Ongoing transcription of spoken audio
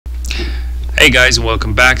Hey guys, and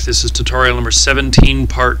welcome back. This is tutorial number 17,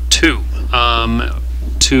 part 2.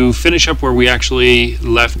 To finish up where we actually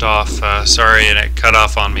left off, sorry and it cut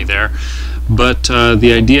off on me there, but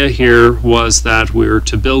the idea here was that we were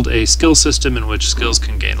to build a skill system in which skills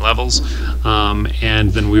can gain levels,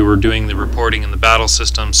 and then we were doing the reporting in the battle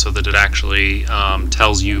system so that it actually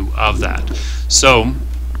tells you of that. So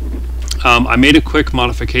I made a quick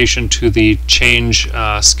modification to the change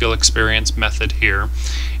skill experience method here,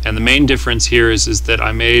 and the main difference here is that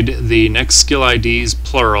I made the next skill IDs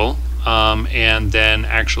plural and then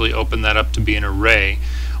actually open that up to be an array.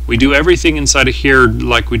 We do everything inside of here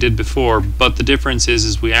like we did before, but the difference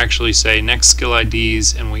is we actually say next skill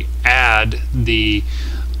IDs and we add the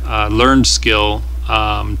learned skill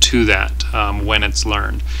to that when it's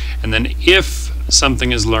learned. And then if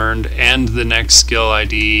something is learned and the next skill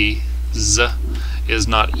ID is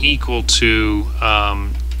not equal to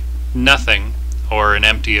nothing or an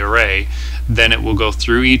empty array, then it will go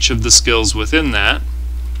through each of the skills within that,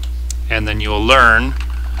 and then you'll learn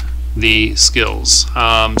the skills.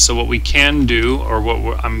 So what we can do, or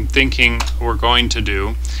what I'm thinking we're going to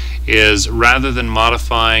do, is rather than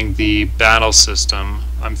modifying the battle system,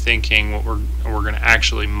 I'm thinking what we're going to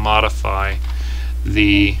actually modify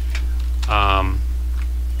the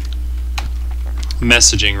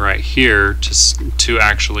messaging right here to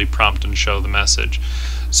actually prompt and show the message.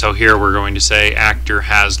 So here we're going to say actor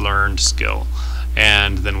has learned skill,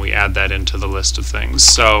 and then we add that into the list of things.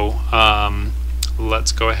 So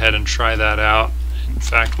let's go ahead and try that out. In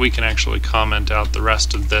fact, we can actually comment out the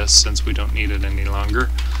rest of this since we don't need it any longer.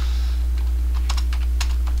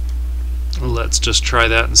 Let's just try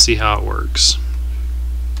that and see how it works.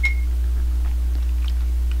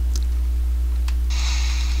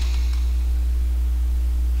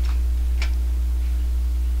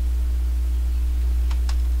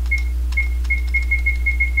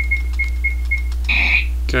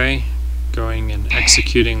 Okay, going and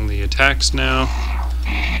executing the attacks now.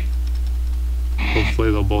 Hopefully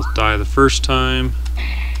they'll both die the first time.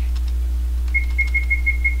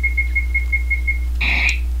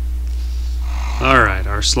 Alright,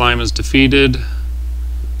 our slime is defeated.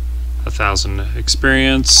 1,000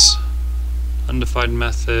 experience. Undefined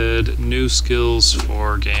method. New skills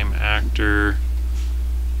for game actor.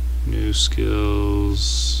 New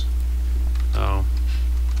skills. Oh.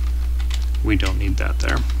 We don't need that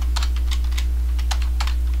there.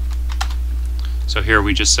 So here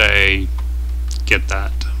we just say get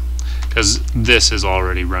that, because this is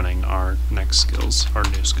already running our next skills, our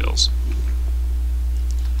new skills.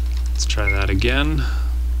 Let's try that again.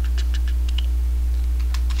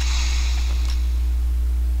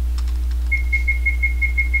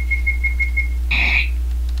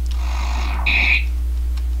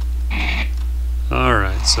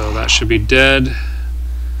 Alright, so that should be dead.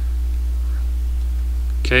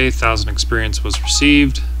 Okay, 1,000 experience was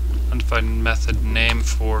received. Undefined method name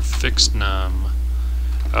for fixed num.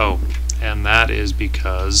 Oh, and that is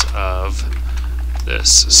because of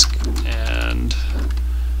this. And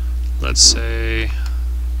let's say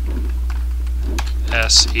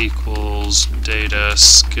s equals data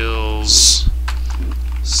skills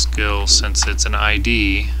skill, since it's an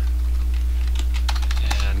ID,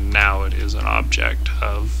 and now it is an object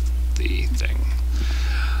of the thing.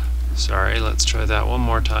 Sorry, let's try that one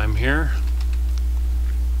more time here.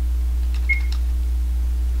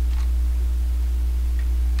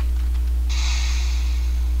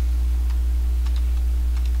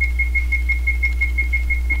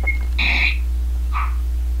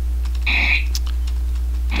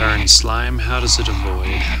 Darn slime, how does it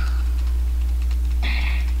avoid?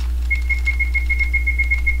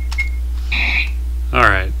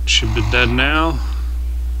 Alright, should be dead now.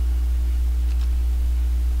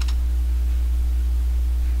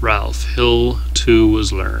 Ralph, Hill 2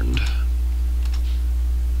 was learned.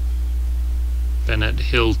 Bennett,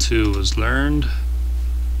 Hill 2 was learned.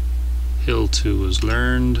 Hill 2 was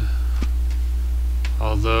learned.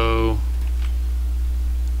 Although,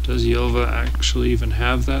 does Yova actually even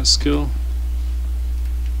have that skill?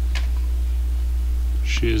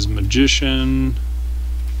 She is magician.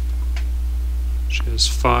 She has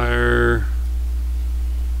fire.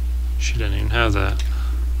 She didn't even have that.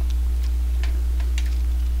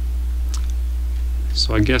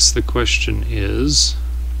 So I guess the question is,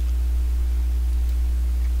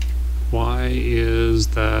 why is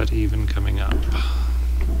that even coming up?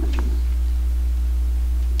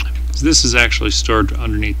 Because this is actually stored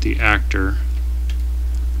underneath the actor.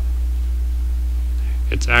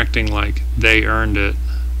 It's acting like they earned it.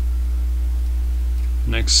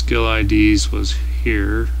 Next skill IDs was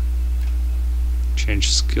here. Change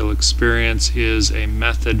skill experience is a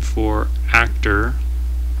method for actor,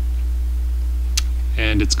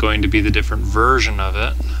 and it's going to be the different version of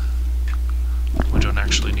it. We don't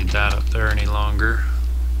actually need that up there any longer,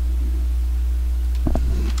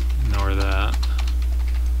 nor that.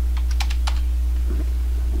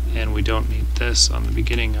 And we don't need this on the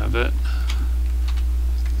beginning of it.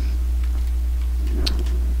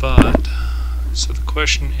 But, so the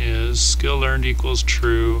question is, skill learned equals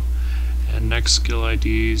true, and next skill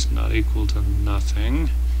ID is not equal to nothing.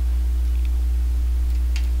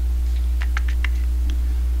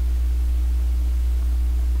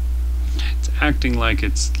 It's acting like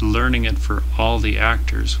it's learning it for all the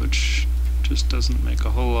actors, which just doesn't make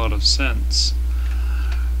a whole lot of sense.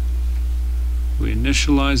 We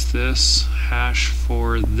initialize this hash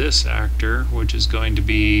for this actor, which is going to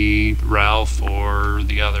be Ralph or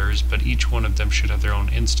the others, but each one of them should have their own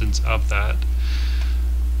instance of that.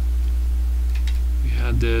 We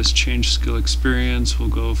had this change skill experience. We'll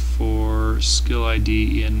go for skill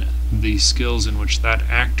ID in the skills in which that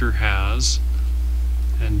actor has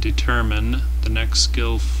and determine the next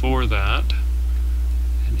skill for that.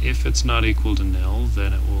 And if it's not equal to nil,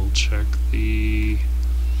 then it will check the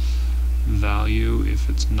value. If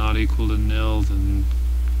it's not equal to nil, then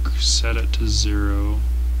set it to 0.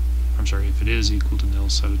 I'm sorry, if it is equal to nil,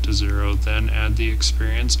 set it to 0. Then add the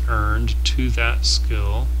experience earned to that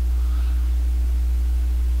skill.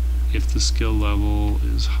 If the skill level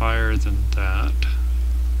is higher than that,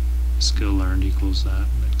 skill learned equals that,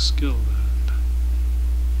 next skill that.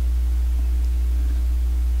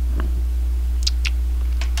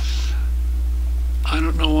 I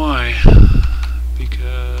don't know why,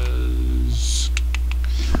 because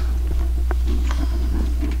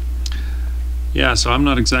yeah, so I'm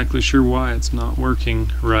not exactly sure why it's not working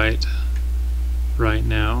right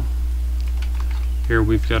now. Here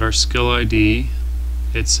we've got our skill ID.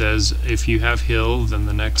 It says if you have Hill, then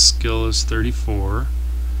the next skill is 34.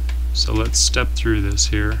 So let's step through this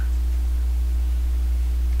here.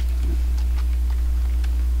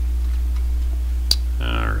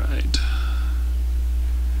 Alright.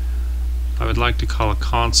 I would like to call a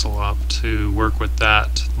console up to work with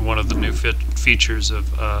that. One of the new features of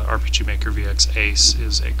RPG Maker VX Ace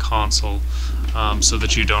is a console, so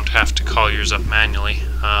that you don't have to call yours up manually.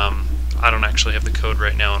 I don't actually have the code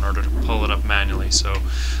right now in order to pull it up manually, so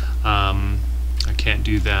I can't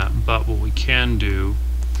do that. But what we can do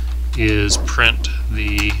is print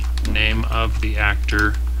the name of the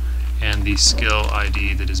actor and the skill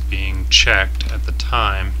ID that is being checked at the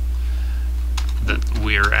time that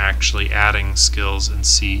we're actually adding skills, and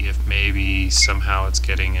see if maybe somehow it's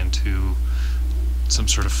getting into some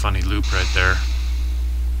sort of funny loop right there.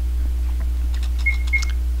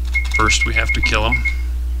 First we have to kill him.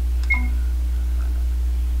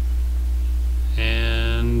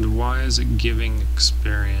 And why is it giving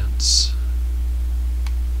experience?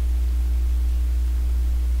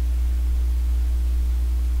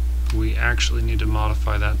 We actually need to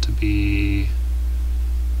modify that to be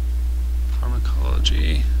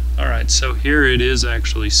pharmacology. Alright, so here it is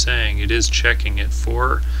actually saying, it is checking it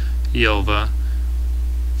for Ylva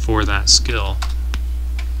for that skill.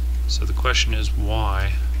 So the question is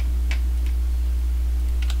why?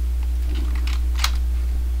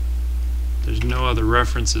 There's no other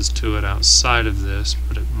references to it outside of this,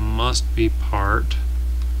 but it must be part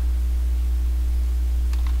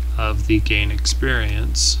of the gain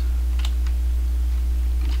experience.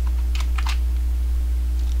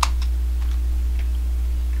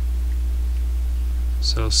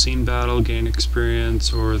 So scene battle, gain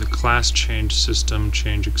experience, or the class change system,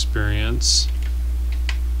 change experience.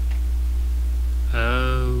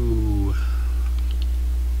 Oh.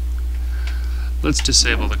 Let's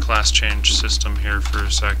disable the class change system here for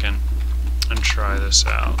a second and try this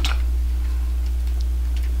out.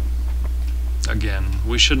 Again,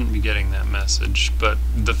 we shouldn't be getting that message, but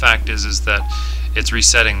the fact is that it's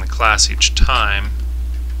resetting the class each time.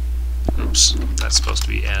 Oops, that's supposed to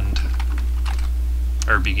be end.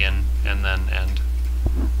 Or begin and then end.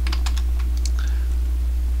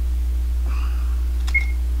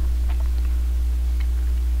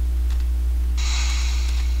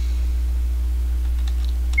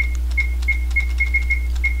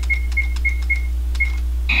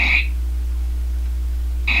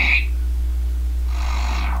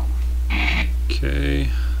 Okay.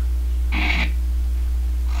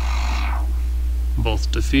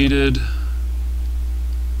 Both defeated.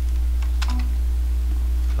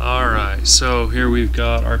 Alright, so here we've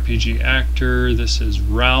got RPG actor. This is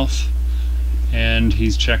Ralph, and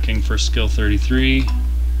he's checking for skill 33.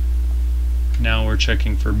 Now we're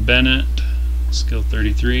checking for Bennett, skill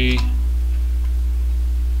 33.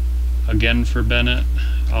 again for Bennett,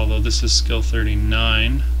 although this is skill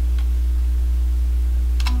 39.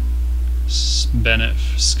 Bennett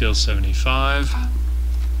skill 75.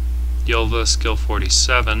 Yulva skill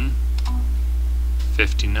 47.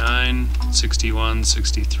 59, 61,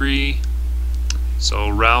 63. So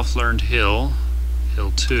Ralph learned Hill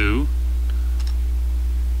 2.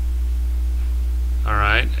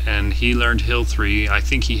 Alright, and he learned Hill 3. I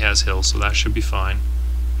think he has Hill, so that should be fine.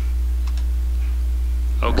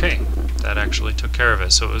 Okay, that actually took care of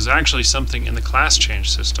it. So it was actually something in the class change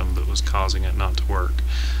system that was causing it not to work,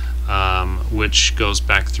 which goes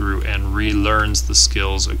back through and relearns the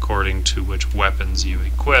skills according to which weapons you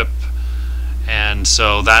equip. And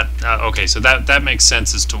so that okay, so that makes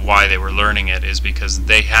sense as to why they were learning it, is because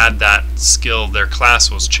they had that skill. Their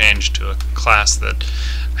class was changed to a class that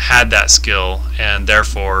had that skill, and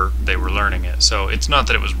therefore they were learning it. So it's not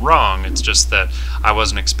that it was wrong, it's just that I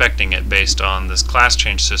wasn't expecting it based on this class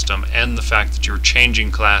change system and the fact that you were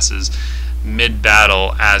changing classes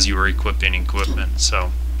mid-battle as you were equipping equipment.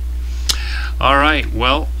 So alright,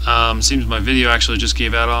 well, seems my video actually just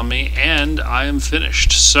gave out on me, and I am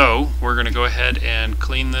finished. So we're going to go ahead and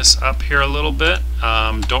clean this up here a little bit.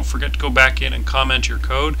 Don't forget to go back in and comment your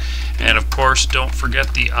code, and of course don't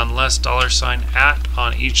forget the unless $@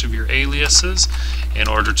 on each of your aliases in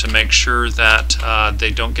order to make sure that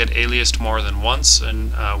they don't get aliased more than once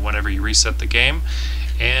and whenever you reset the game.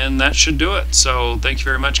 And that should do it. So thank you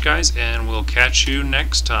very much, guys, and we'll catch you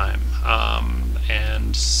next time.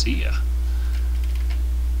 And see ya.